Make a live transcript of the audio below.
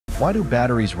Why do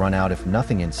batteries run out if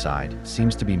nothing inside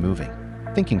seems to be moving?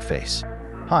 Thinking face.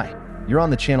 Hi, you're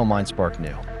on the channel MindSpark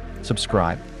New.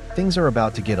 Subscribe. Things are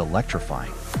about to get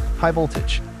electrifying. High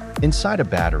voltage. Inside a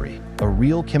battery, a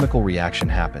real chemical reaction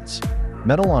happens.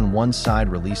 Metal on one side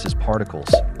releases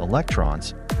particles,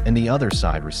 electrons, and the other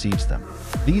side receives them.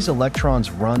 These electrons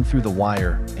run through the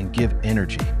wire and give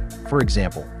energy, for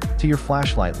example, to your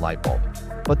flashlight light bulb.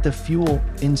 But the fuel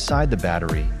inside the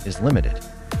battery is limited.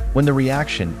 When the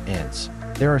reaction ends,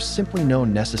 there are simply no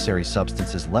necessary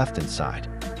substances left inside.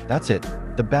 That's it.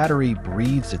 The battery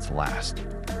breathes its last.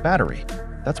 Battery.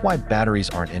 That's why batteries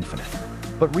aren't infinite.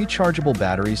 But rechargeable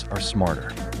batteries are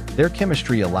smarter. Their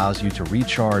chemistry allows you to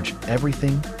recharge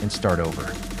everything and start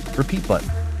over. Repeat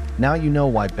button. Now you know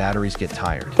why batteries get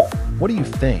tired. What do you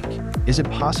think? Is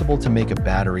it possible to make a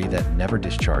battery that never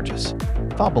discharges?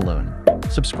 Thought balloon.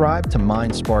 Subscribe to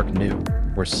MindSpark New,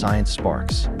 where science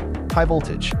sparks. High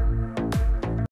voltage.